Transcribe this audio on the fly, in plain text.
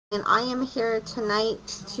And I am here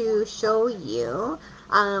tonight to show you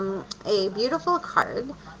a beautiful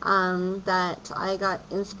card that I got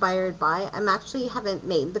inspired by. I actually haven't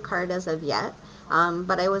made the card as of yet,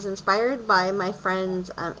 but I was inspired by my friends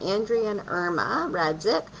Andrea and Irma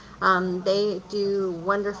Radzik. They do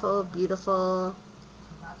wonderful, beautiful...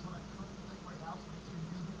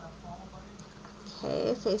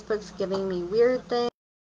 Okay, Facebook's giving me weird things.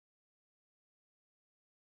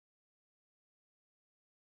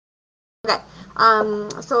 Okay,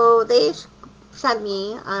 so they sent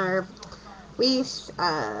me we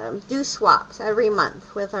do swaps every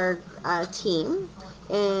month with our team,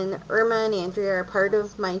 and Irma and Andrea are part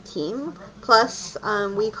of my team. Plus,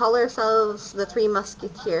 we call ourselves the Three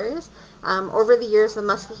Musketeers. Over the years, the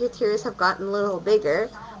Musketeers have gotten a little bigger,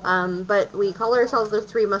 but we call ourselves the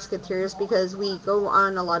Three Musketeers because we go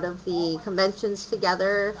on a lot of the conventions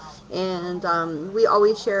together, and we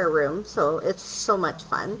always share a room, so it's so much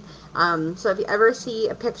fun. So if you ever see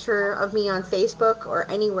a picture of me on Facebook or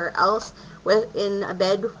anywhere else in a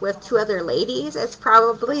bed with two other ladies, it's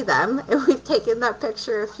probably them, and we've taken that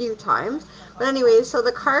picture a few times. But anyway, so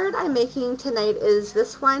the card I'm making tonight is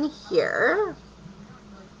this one here.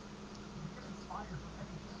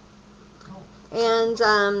 And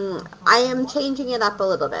I am changing it up a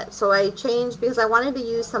little bit. So I changed because I wanted to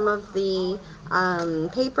use some of the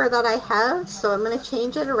paper that I have, so I'm going to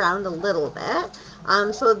change it around a little bit.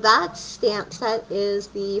 So that stamp set is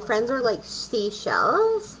the Friends Are Like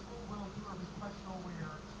Seashells.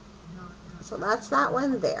 So that's that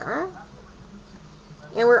one there.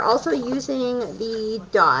 And we're also using the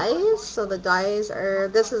dies. So the dies are,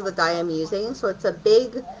 this is the die I'm using. So it's a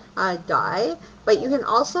big die, but you can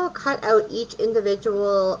also cut out each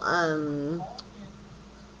individual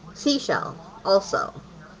seashell also.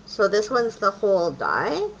 So this one's the whole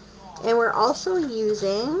die. And we're also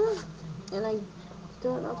using, and I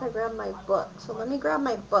don't know if I grabbed my book. So let me grab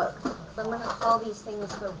my book. I'm going to call these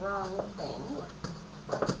things the wrong thing.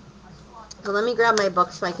 So let me grab my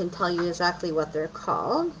book so I can tell you exactly what they're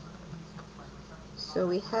called. So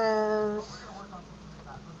we have,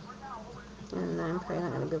 and I'm probably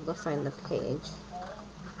not going to be able to find the page.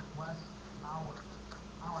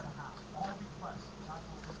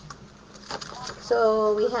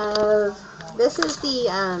 So we have, this is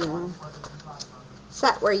the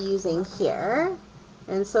set we're using here.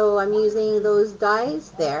 And so I'm using those dies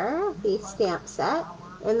there, the stamp set.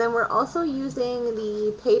 And then we're also using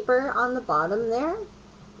the paper on the bottom there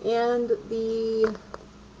and the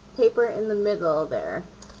paper in the middle there.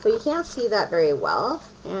 So you can't see that very well,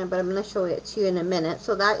 but I'm going to show it to you in a minute.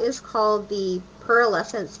 So that is called the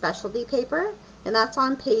Pearlescent Specialty Paper, and that's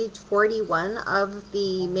on page 41 of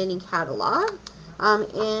the mini catalog.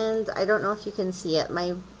 And I don't know if you can see it.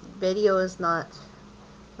 My video is not,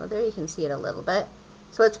 well, there you can see it a little bit.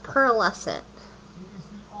 So it's pearlescent.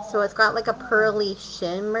 So it's got like a pearly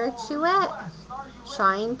shimmer to it,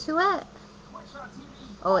 shine to it.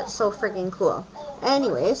 Oh, it's so freaking cool.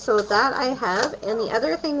 Anyway, so that I have. And the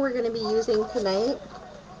other thing we're going to be using tonight,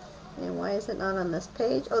 and why is it not on this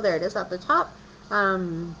page? Oh, there it is at the top,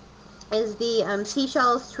 is the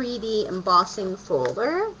Seashells 3D embossing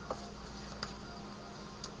folder.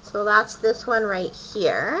 So that's this one right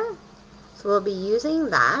here. So we'll be using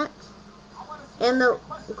that. And the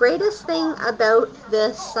greatest thing about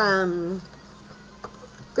this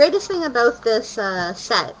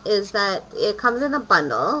set is that it comes in a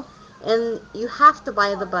bundle, and you have to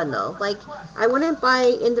buy the bundle. Like, I wouldn't buy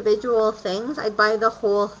individual things, I'd buy the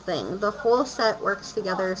whole thing. The whole set works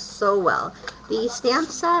together so well. The stamp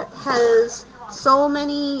set has so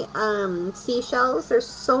many seashells, there's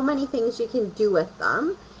so many things you can do with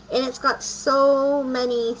them, and it's got so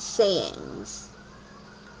many sayings.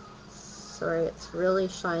 Sorry, it's really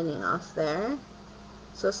shining off there.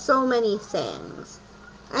 So many sayings.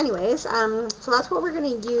 Anyways, so that's what we're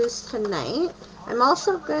going to use tonight. I'm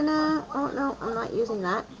also going to, oh no, I'm not using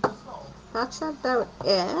that. That's about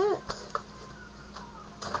it.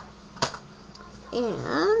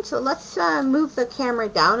 And so let's move the camera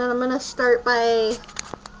down, and I'm going to start by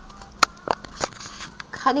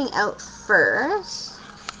cutting out first.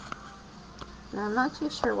 Now, I'm not too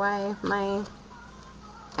sure why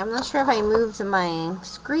I'm not sure if I moved my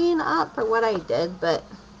screen up or what I did, but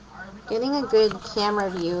getting a good camera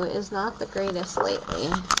view is not the greatest lately.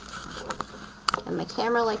 And my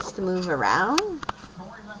camera likes to move around.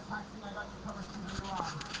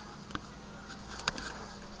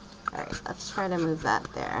 Alright, let's try to move that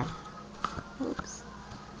there. Oops.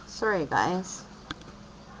 Sorry, guys.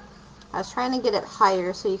 I was trying to get it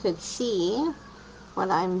higher so you could see what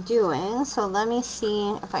I'm doing. So let me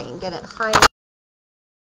see if I can get it higher.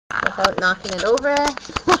 without knocking it over.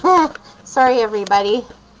 Sorry, everybody.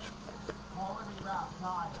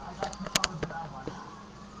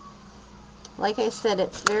 Like I said,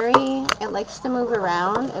 it likes to move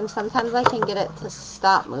around, and sometimes I can get it to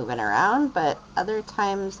stop moving around, but other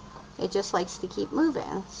times it just likes to keep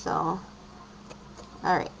moving. So,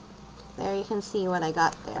 alright, there you can see what I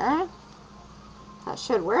got there. That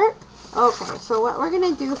should work. Okay, so what we're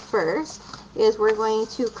going to do first is we're going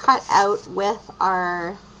to cut out with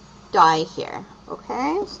our die here.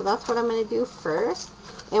 Okay, so that's what I'm going to do first,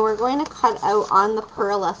 and we're going to cut out on the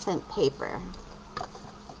pearlescent paper.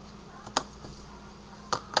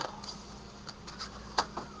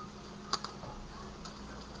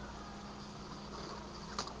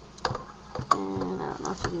 And I don't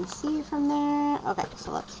know if you can see from there. Okay,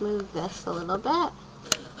 so let's move this a little bit.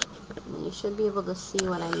 And you should be able to see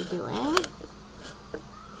what I'm doing.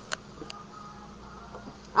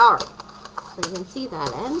 Alright, so you can see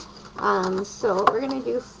that end. So what we're going to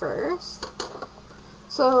do first.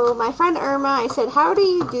 So my friend Irma, I said, how do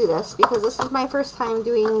you do this? Because this is my first time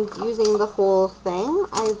using the whole thing.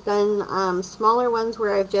 I've done smaller ones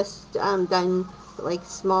where I've just done like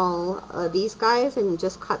small, these guys, and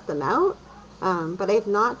just cut them out. But I've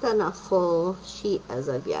not done a full sheet as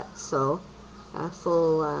of yet, so a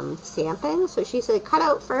full stamping. So she said cut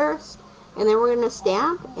out first, and then we're going to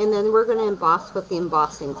stamp, and then we're going to emboss with the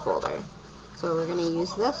embossing folder. So we're going to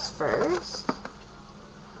use this first,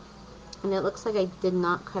 and it looks like I did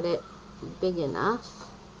not cut it big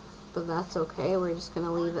enough, but that's okay. We're just going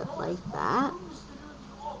to leave it like that.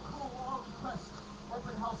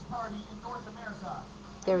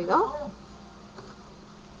 There we go.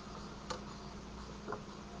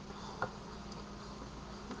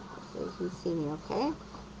 So you can see me okay.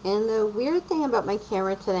 And the weird thing about my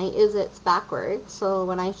camera tonight is it's backwards, so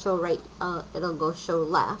when I show right, it'll go show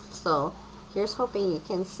left. So here's hoping you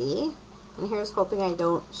can see, and here's hoping I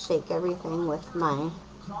don't shake everything with my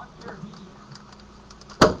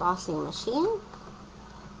embossing machine.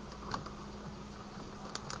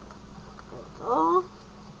 There we go.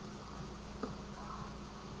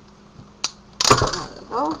 There we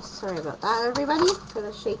go. Sorry about that, everybody, for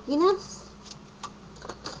the shakiness.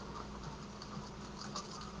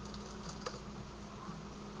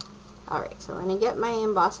 Alright, so we're going to get my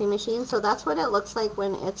embossing machine. So that's what it looks like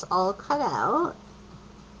when it's all cut out.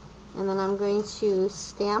 And then I'm going to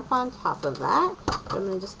stamp on top of that. I'm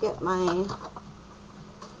going to just get my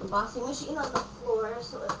embossing machine on the floor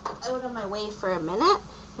so it's out of my way for a minute.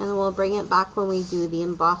 And then we'll bring it back when we do the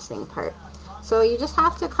embossing part. So you just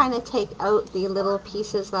have to kind of take out the little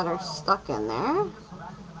pieces that are stuck in there.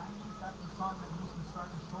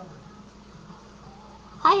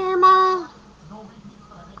 Hi, Irma!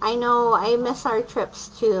 I know, I miss our trips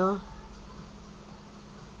too.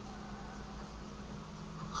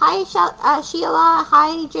 Hi, Sheila.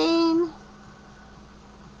 Hi, Jane.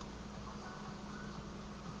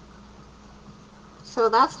 So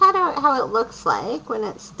that's how it looks like when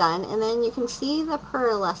it's done. And then you can see the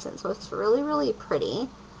pearlescent. So it's really, really pretty.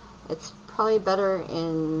 It's probably better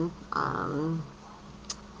in,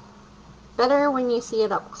 better when you see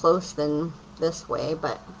it up close than this way,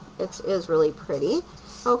 but it is really pretty.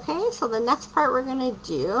 Okay, so the next part we're going to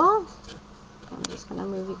do, I'm just going to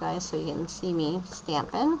move you guys so you can see me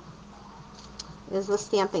stamping, is the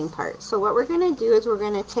stamping part. So what we're going to do is we're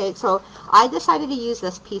going to take, so I decided to use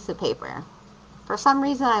this piece of paper. For some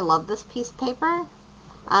reason I love this piece of paper.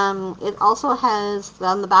 It also has,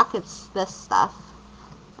 on the back it's this stuff,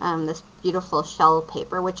 this beautiful shell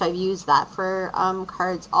paper, which I've used that for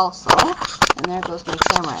cards also. And there goes my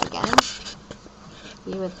camera again.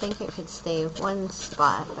 You would think it could stay one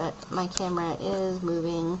spot, but my camera is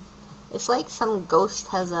moving. It's like some ghost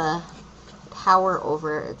has a power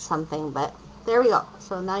over it, something, but there we go.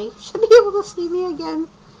 So now you should be able to see me again.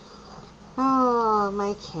 Oh,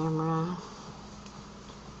 my camera.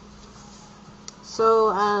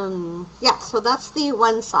 So, yeah, so that's the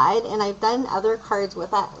one side, and I've done other cards with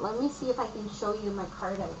that. Let me see if I can show you my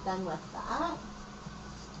card I've done with that.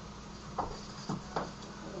 Let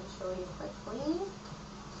me show you quickly.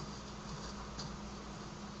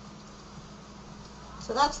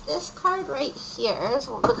 So that's this card right here. Is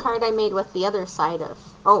the card I made with the other side of,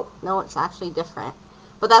 oh, no, it's actually different.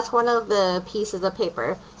 But that's one of the pieces of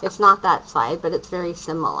paper. It's not that side, but it's very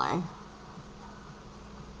similar.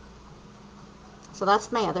 So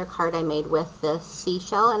that's my other card I made with the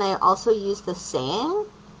seashell. And I also used the saying,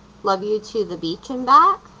 love you to the beach and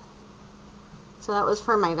back. So that was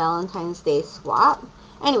for my Valentine's Day swap.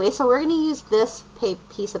 Anyway, so we're going to use this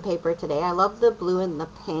piece of paper today. I love the blue and the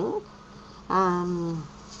pink. And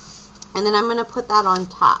then I'm going to put that on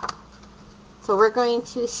top. So we're going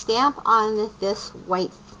to stamp on this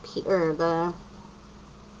white or the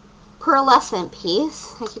pearlescent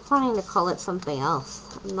piece. I keep wanting to call it something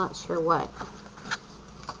else. I'm not sure what.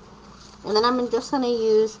 And then I'm just going to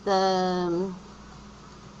use the, I'm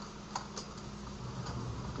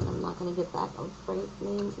not going to get that right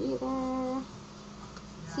name either,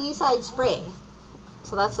 Seaside Spray.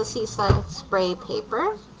 So that's the Seaside Spray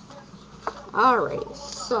paper. Alright,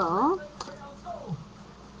 so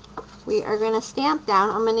we are going to stamp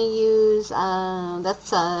down. I'm going to use,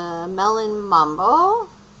 that's a Melon Mambo,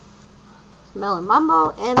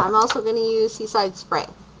 and I'm also going to use Seaside Spray.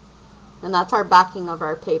 And that's our backing of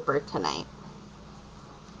our paper tonight.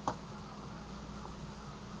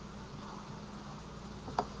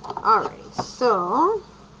 Alright, so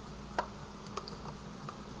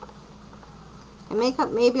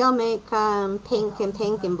maybe I'll make pink and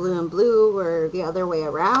pink and blue, or the other way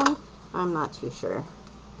around. I'm not too sure.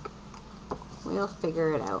 We'll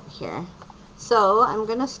figure it out here. So I'm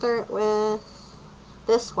going to start with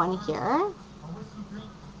this one here.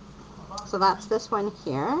 So that's this one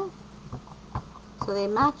here. So they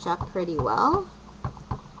match up pretty well.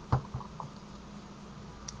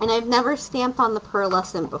 And I've never stamped on the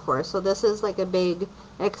pearlescent before, so this is like a big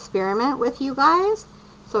experiment with you guys.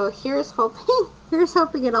 So here's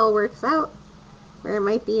hoping it all works out. Or it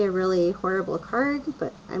might be a really horrible card,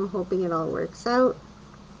 but I'm hoping it all works out.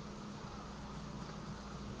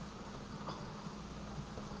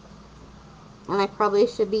 And I probably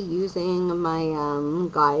should be using my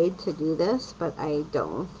guide to do this, but I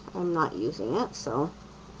don't. I'm not using it. So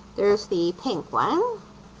there's the pink one.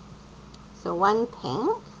 So one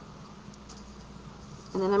pink.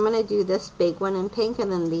 And then I'm going to do this big one in pink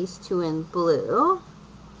and then these two in blue.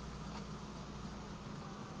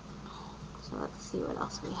 So let's see what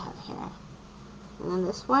else we have here. And then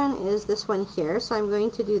this one is this one here. So I'm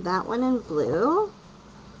going to do that one in blue.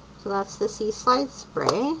 So that's the Seaside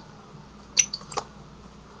Spray.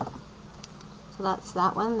 So that's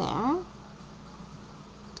that one there.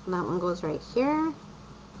 And that one goes right here.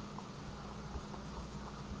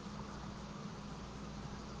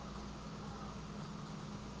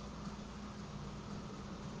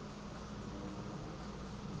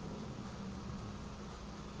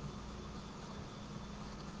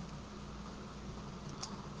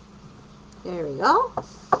 There we go.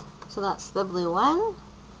 So that's the blue one.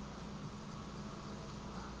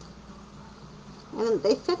 And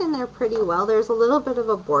they fit in there pretty well. There's a little bit of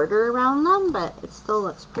a border around them, but it still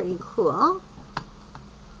looks pretty cool.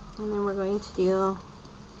 And then we're going to do,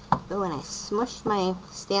 oh, and I smushed my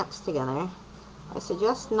stamps together. I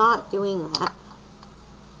suggest not doing that.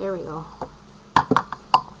 There we go.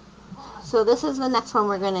 So this is the next one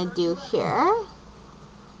we're going to do here.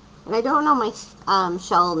 And I don't know my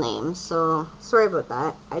shell names, so sorry about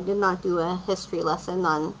that. I did not do a history lesson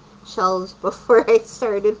on shells before I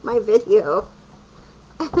started my video.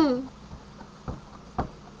 I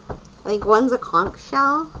think one's a conch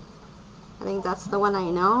shell. I think that's the one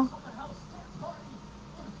I know.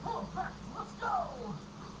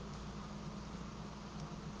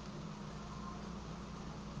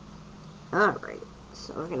 Alright,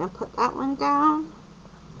 so we're going to put that one down.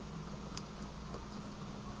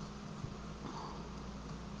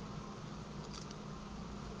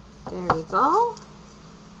 There we go.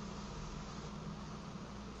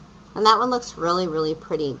 And that one looks really, really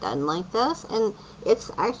pretty done like this. And it's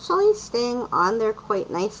actually staying on there quite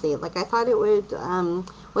nicely. Like I thought it would,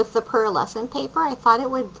 with the pearlescent paper, I thought it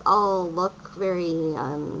would all look very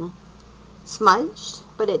smudged,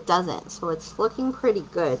 but it doesn't. So it's looking pretty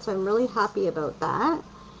good. So I'm really happy about that.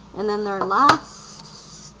 And then their last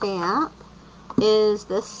stamp is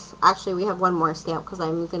this. Actually, we have one more stamp because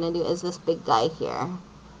I'm going to do is this big guy here.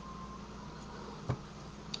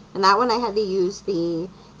 And that one I had to use the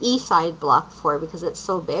E-side block for because it's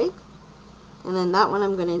so big. And then that one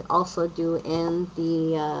I'm going to also do in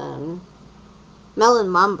the Melon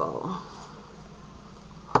Mambo.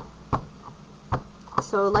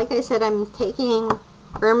 So like I said, I'm taking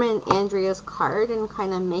Irma and Andrea's card and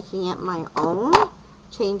kind of making it my own,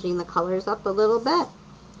 changing the colors up a little bit.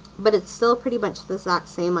 But it's still pretty much the exact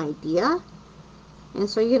same idea. And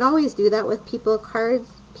so you can always do that with people's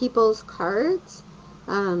cards.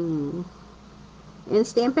 And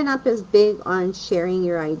Stampin' Up! Is big on sharing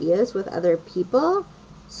your ideas with other people.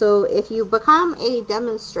 So if you become a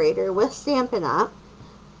demonstrator with Stampin' Up!,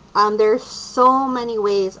 there's so many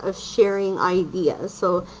ways of sharing ideas.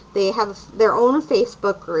 So they have their own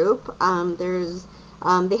Facebook group.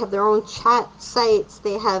 They have their own chat sites.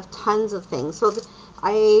 They have tons of things. So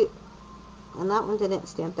and that one didn't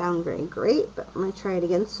stamp down very great, but I'm going to try it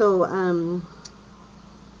again. So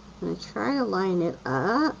I'm going to try to line it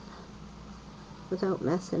up without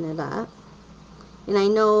messing it up. And I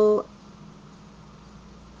know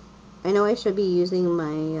I should be using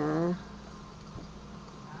my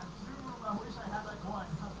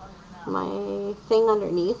my thing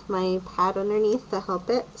underneath, my pad underneath, to help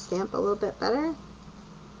it stamp a little bit better.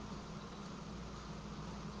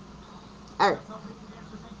 Alright.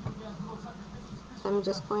 So I'm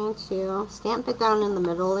just going to stamp it down in the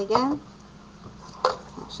middle again.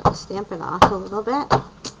 Actually, stamp it off a little bit.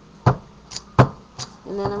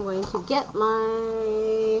 And then I'm going to get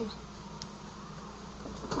my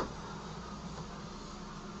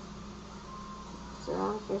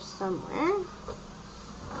around here somewhere.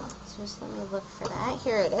 So just let me look for that.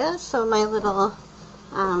 Here it is. So my little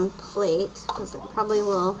plate, because it probably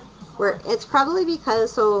will work. It's probably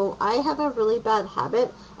because, so I have a really bad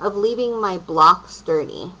habit of leaving my blocks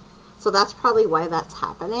dirty. So that's probably why that's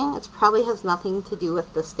happening. It probably has nothing to do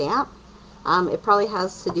with the stamp. It probably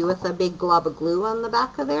has to do with a big glob of glue on the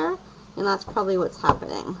back of there. And that's probably what's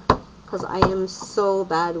happening. Because I am so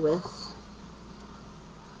bad with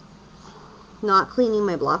not cleaning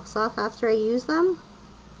my blocks off after I use them.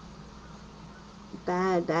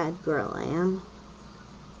 Bad girl I am.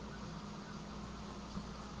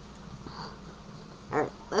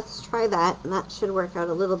 Alright, let's try that, and that should work out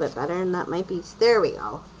a little bit better, and that might be, there we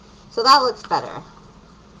go. So that looks better.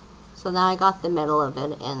 So now I got the middle of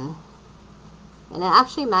it in. And it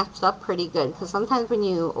actually matched up pretty good, because sometimes when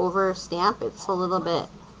you over stamp, it's a little bit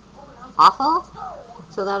awful.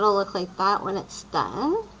 So that'll look like that when it's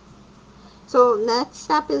done. So next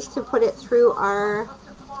step is to put it through our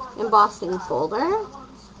embossing folder.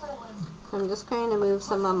 I'm just going to move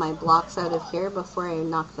some of my blocks out of here before I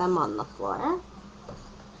knock them on the floor.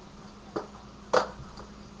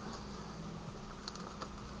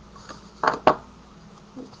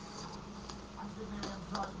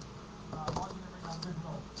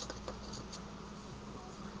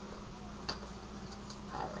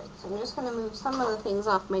 Alright, so I'm just going to move some of the things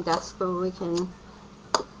off my desk so we can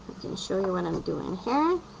show you what I'm doing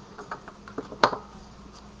here.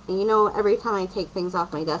 And you know, every time I take things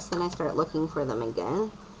off my desk, then I start looking for them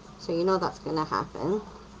again. So you know that's going to happen.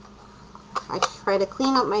 I try to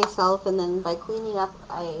clean up myself, and then by cleaning up,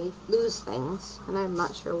 I lose things. And I'm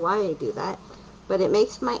not sure why I do that. But it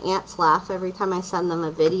makes my aunts laugh every time I send them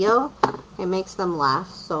a video. It makes them laugh,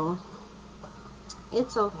 so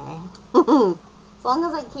it's okay. As long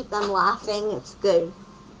as I keep them laughing, it's good.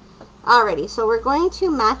 Alrighty, so we're going to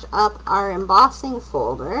match up our embossing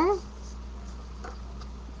folder.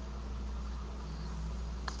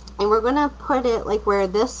 And we're going to put it like where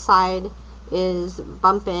this side is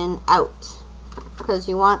bumping out. Because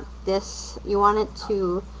you want this, you want it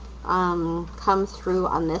to come through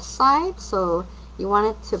on this side. So you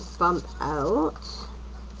want it to bump out.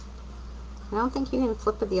 I don't think you can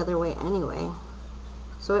flip it the other way anyway.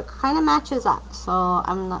 So it kind of matches up. So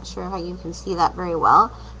I'm not sure how you can see that very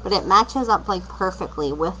well. But it matches up like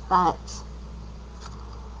perfectly with that.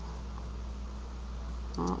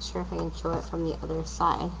 I'm not sure if I can show it from the other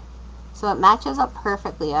side. So it matches up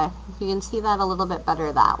perfectly. You can see that a little bit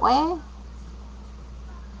better that way.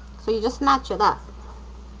 So you just match it up.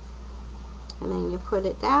 And then you put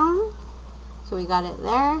it down. So we got it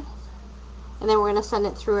there. And then we're going to send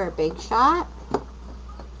it through our big shot.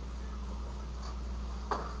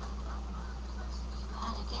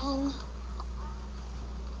 That again.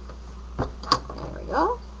 There we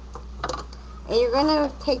go. And you're going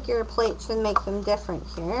to take your plates and make them different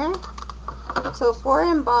here. So for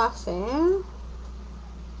embossing,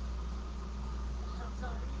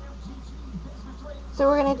 so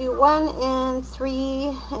we're going to do 1 and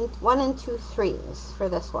 3 and 1 and 2 3s for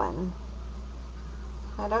this one.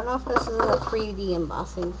 I don't know if this is a 3D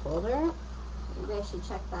embossing folder. Maybe I should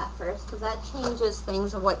check that first, because that changes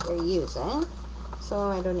things of what you're using. So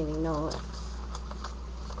I don't even know if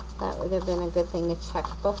that would have been a good thing to check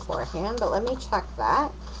beforehand, but let me check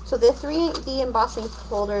that. So the 3D embossing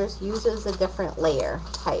folders uses a different layer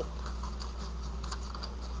type.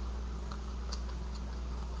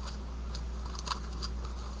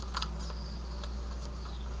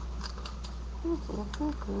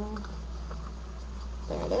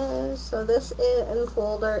 There it is. So this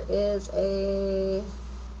folder is a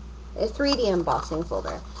 3D embossing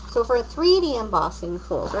folder. So for 3D embossing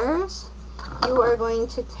folders, you are going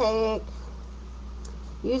to take,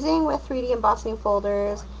 using with 3D embossing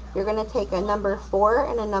folders, you're going to take a number 4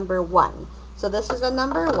 and a number 1. So this is a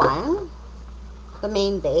number 1, the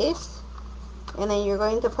main base, and then you're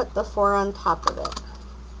going to put the 4 on top of it.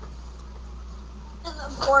 And the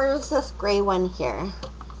 4 is this gray one here.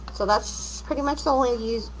 So that's pretty much the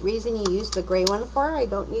only reason you use the gray one for. I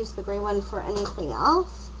don't use the gray one for anything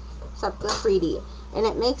else except the 3D. And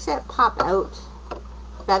it makes it pop out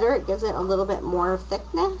better. It gives it a little bit more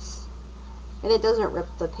thickness. And it doesn't rip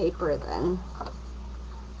the paper then.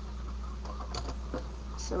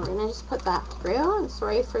 So we're going to just put that through. And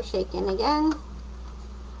sorry for shaking again.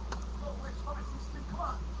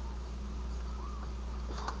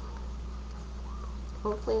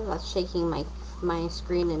 Hopefully that's shaking my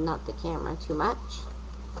screen and not the camera too much.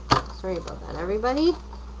 Sorry about that, everybody.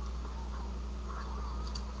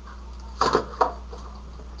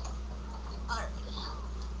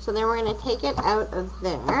 So then we're going to take it out of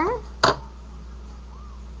there.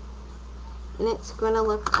 And it's going to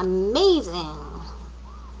look amazing.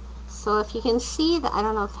 So if you can see that, I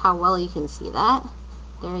don't know how well you can see that.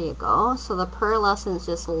 There you go. So the pearlescent is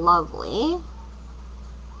just lovely.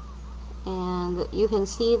 And you can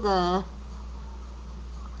see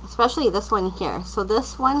especially this one here. So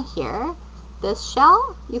this one here, this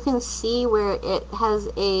shell, you can see where it has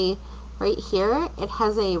right here, it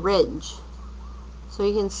has a ridge. So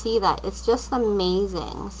you can see that. It's just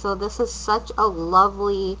amazing. So this is such a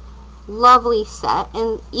lovely, lovely set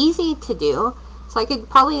and easy to do. So I could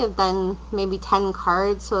probably have done maybe 10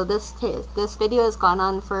 cards. So this video has gone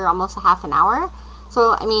on for almost a half an hour.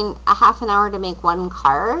 So I mean, a half an hour to make one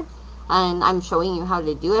card. And I'm showing you how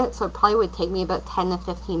to do it, so it probably would take me about 10 to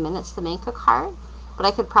 15 minutes to make a card. But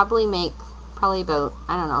I could probably make about,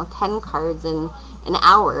 I don't know, 10 cards in an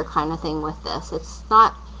hour kind of thing with this. It's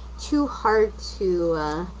not too hard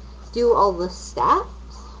to do all the steps.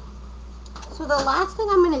 So the last thing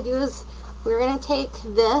I'm going to do is we're going to take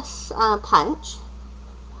this punch,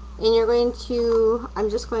 and you're going to, I'm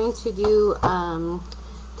just going to do,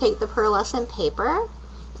 take the pearlescent paper,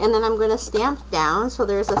 and then I'm going to stamp down. So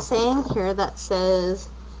there's a saying here that says,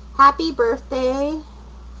 happy birthday,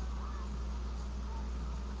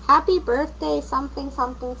 something,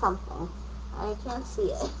 something, something. I can't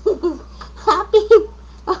see it.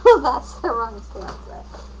 Oh, that's the wrong stamp there.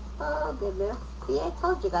 Oh, goodness. See, I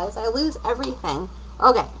told you guys, I lose everything.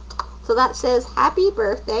 Okay, so that says, happy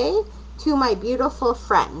birthday to my beautiful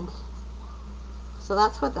friend. So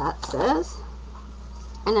that's what that says.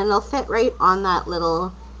 And then it'll fit right on that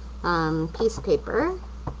little piece of paper.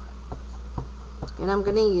 And I'm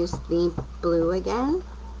going to use the blue again.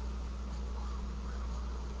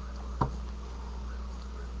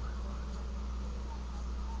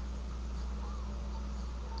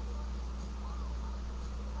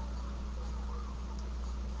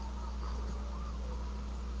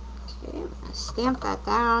 Okay, stamp that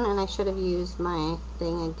down, and I should have used my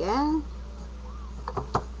thing again.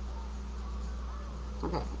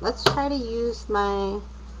 Okay, let's try to use my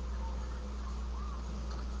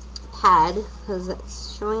pad because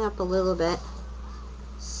it's showing up a little bit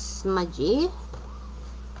smudgy.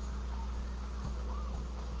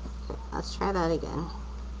 Okay, let's try that again.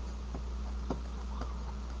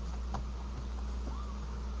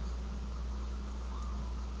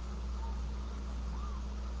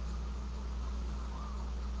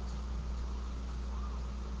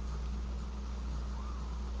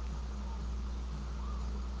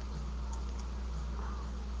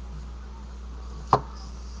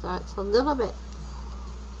 So it's a little bit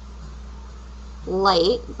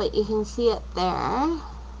light, but you can see it there.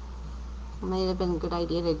 It might have been a good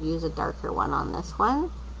idea to use a darker one on this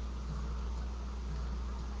one.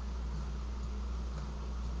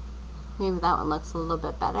 Maybe that one looks a little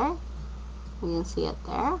bit better. You can see it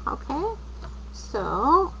there. Okay.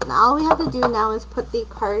 So now all we have to do now is put the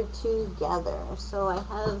card together. So I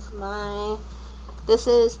have my, this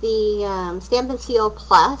is the Stampin' Seal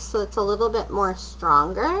Plus, so it's a little bit more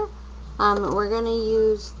stronger. We're going to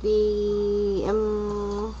use the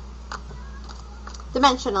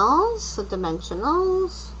dimensionals,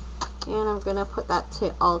 and I'm going to put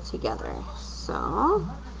that all together. So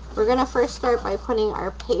we're going to first start by putting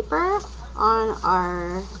our paper on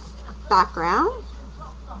our background.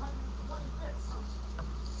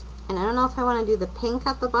 And I don't know if I want to do the pink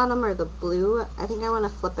at the bottom or the blue. I think I want to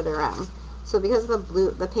flip it around. So because the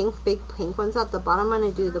blue, the big pink one's at the bottom, I'm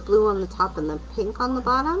going to do the blue on the top and the pink on the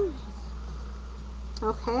bottom.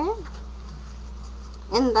 Okay.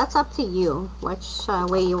 And that's up to you, which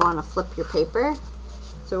way you want to flip your paper.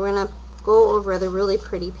 So we're going to go over the really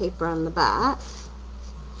pretty paper on the back.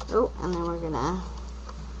 Oh, and then we're going to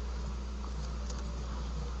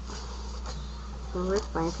rip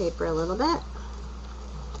my paper a little bit.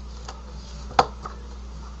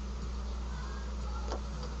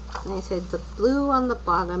 And I said the blue on the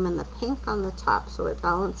bottom and the pink on the top, so it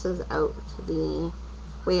balances out the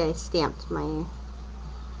way I stamped my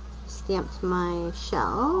stamped my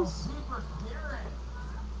shells.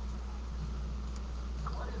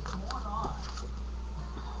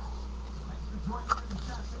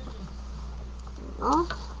 Oh.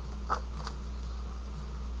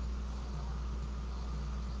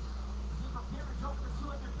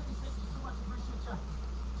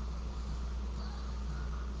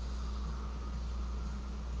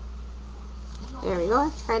 There we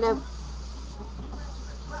go. Try to.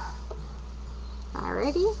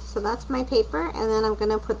 Alrighty, so that's my paper, and then I'm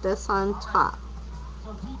gonna put this on top.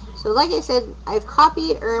 So like I said, I've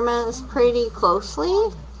copied Irma's pretty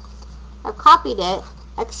closely. I've copied it,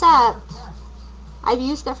 except I've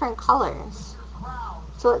used different colors.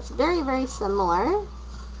 So it's very, very similar.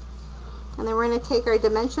 And then we're going to take our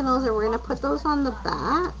dimensionals and we're going to put those on the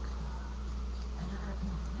back.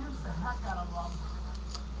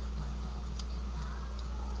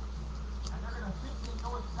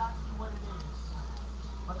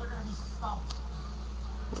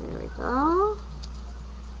 There we go.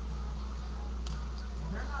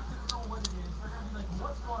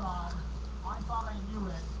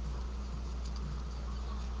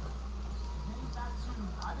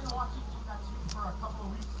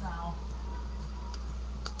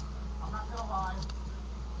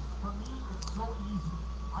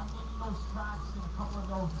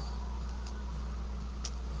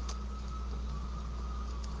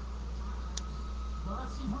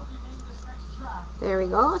 There we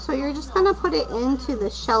go. So you're just going to put it into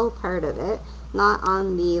the shell part of it, not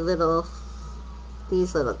on the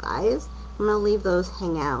these little guys. I'm going to leave those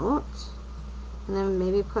hang out. And then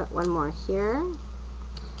maybe put one more here.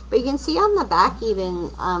 But you can see on the back,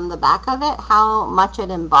 even the back of it, how much it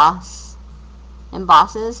embosses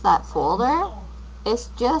that folder. It's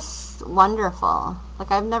just wonderful.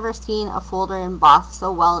 Like, I've never seen a folder embossed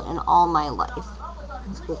so well in all my life.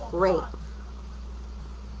 It's great.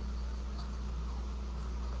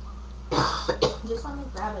 Just let me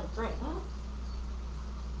grab a drink.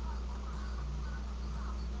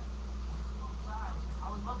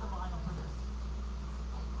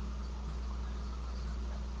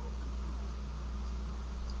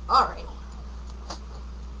 Alright.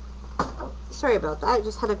 Sorry about that. I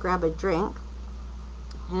just had to grab a drink.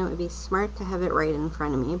 And it would be smart to have it right in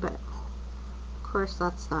front of me, but of course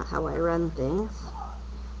that's not how I run things.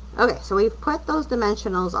 Okay, so we've put those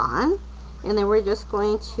dimensionals on, and then we're just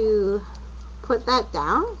going to put that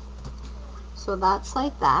down. So that's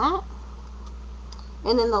like that.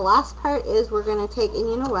 And then the last part is we're going to take, and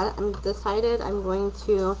you know what, I'm decided I'm going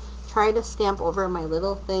to try to stamp over my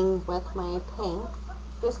little thing with my pink,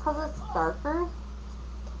 just because it's darker.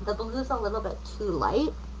 The blue is a little bit too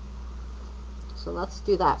light. So let's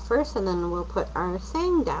do that first, and then we'll put our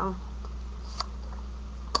saying down.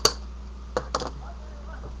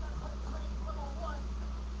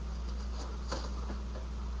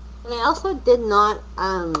 And I also did not,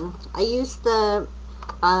 I used the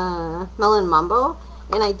Melon Mambo,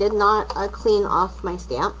 and I did not clean off my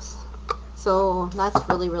stamps. So that's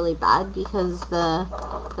really, really bad, because the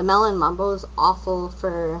Melon Mambo is awful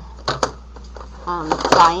for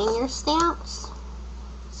dyeing your stamps.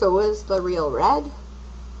 So is the Real Red.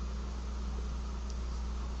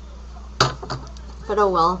 But oh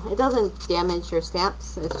well, it doesn't damage your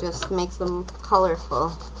stamps, it just makes them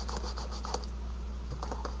colorful.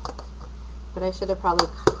 But I should have probably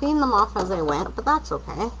cleaned them off as I went, but that's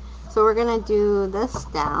okay. So we're going to do this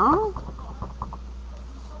down.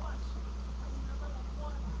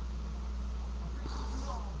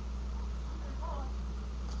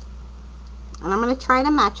 And I'm going to try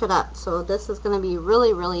to match it up. So this is going to be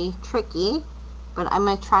really, really tricky, but I'm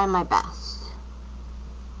going to try my best.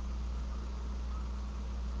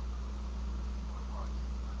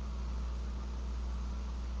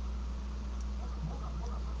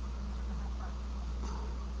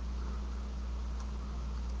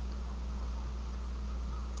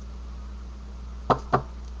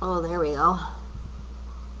 Oh, there we go.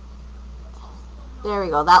 There we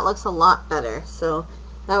go. That looks a lot better. So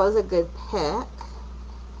that was a good pick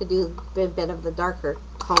to do a bit of the darker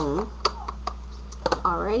tone.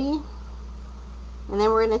 Alrighty. And then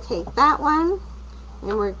we're going to take that one,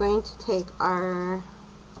 and we're going to take our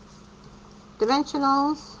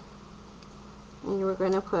dimensionals, and we're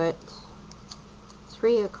going to put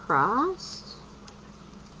 3 across.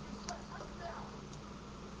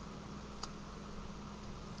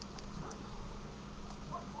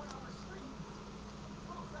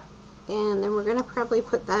 And then we're going to probably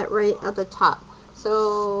put that right at the top.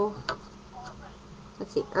 So,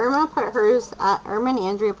 let's see. Irma put hers at, Irma and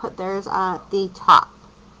Andrea put theirs at the top.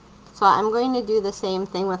 So I'm going to do the same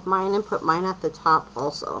thing with mine and put mine at the top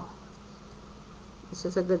also. This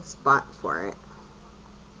is a good spot for it.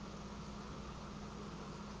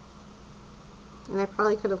 And I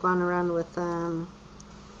probably could have gone around with and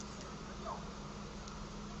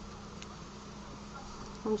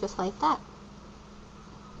just like that.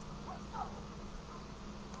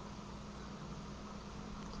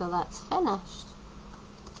 So that's finished.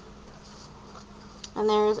 And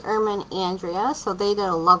there's Irma and Andrea. So they did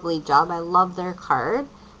a lovely job. I love their card.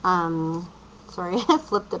 Sorry, I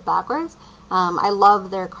flipped it backwards. I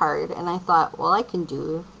love their card, and I thought, well, I can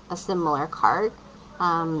do a similar card.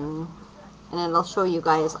 And it'll show you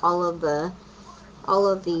guys all of the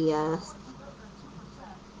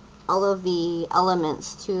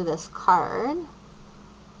elements to this card.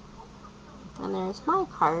 And there's my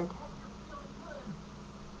card.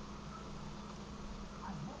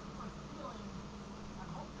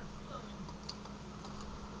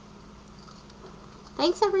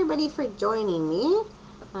 Thanks everybody for joining me.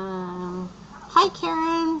 Hi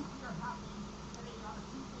Karen.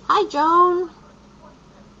 Hi Joan.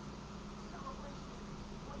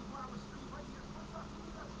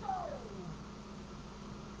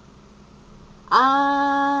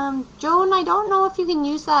 Joan, I don't know if you can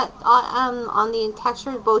use that on the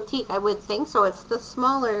Textured Boutique. I would think so. It's the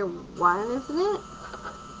smaller one, isn't it?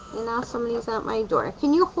 And now somebody's at my door.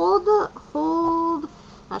 Can you hold?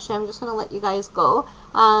 Actually, I'm just going to let you guys go.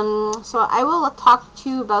 So I will talk to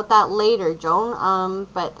you about that later, Joan.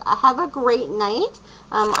 But have a great night.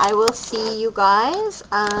 I will see you guys.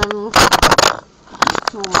 Oh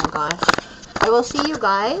my gosh. I will see you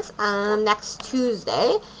guys next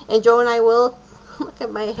Tuesday. And Joan, I will... Look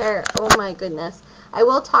at my hair. Oh my goodness. I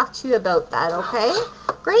will talk to you about that, okay?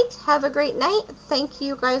 Great. Have a great night. Thank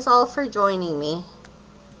you guys all for joining me.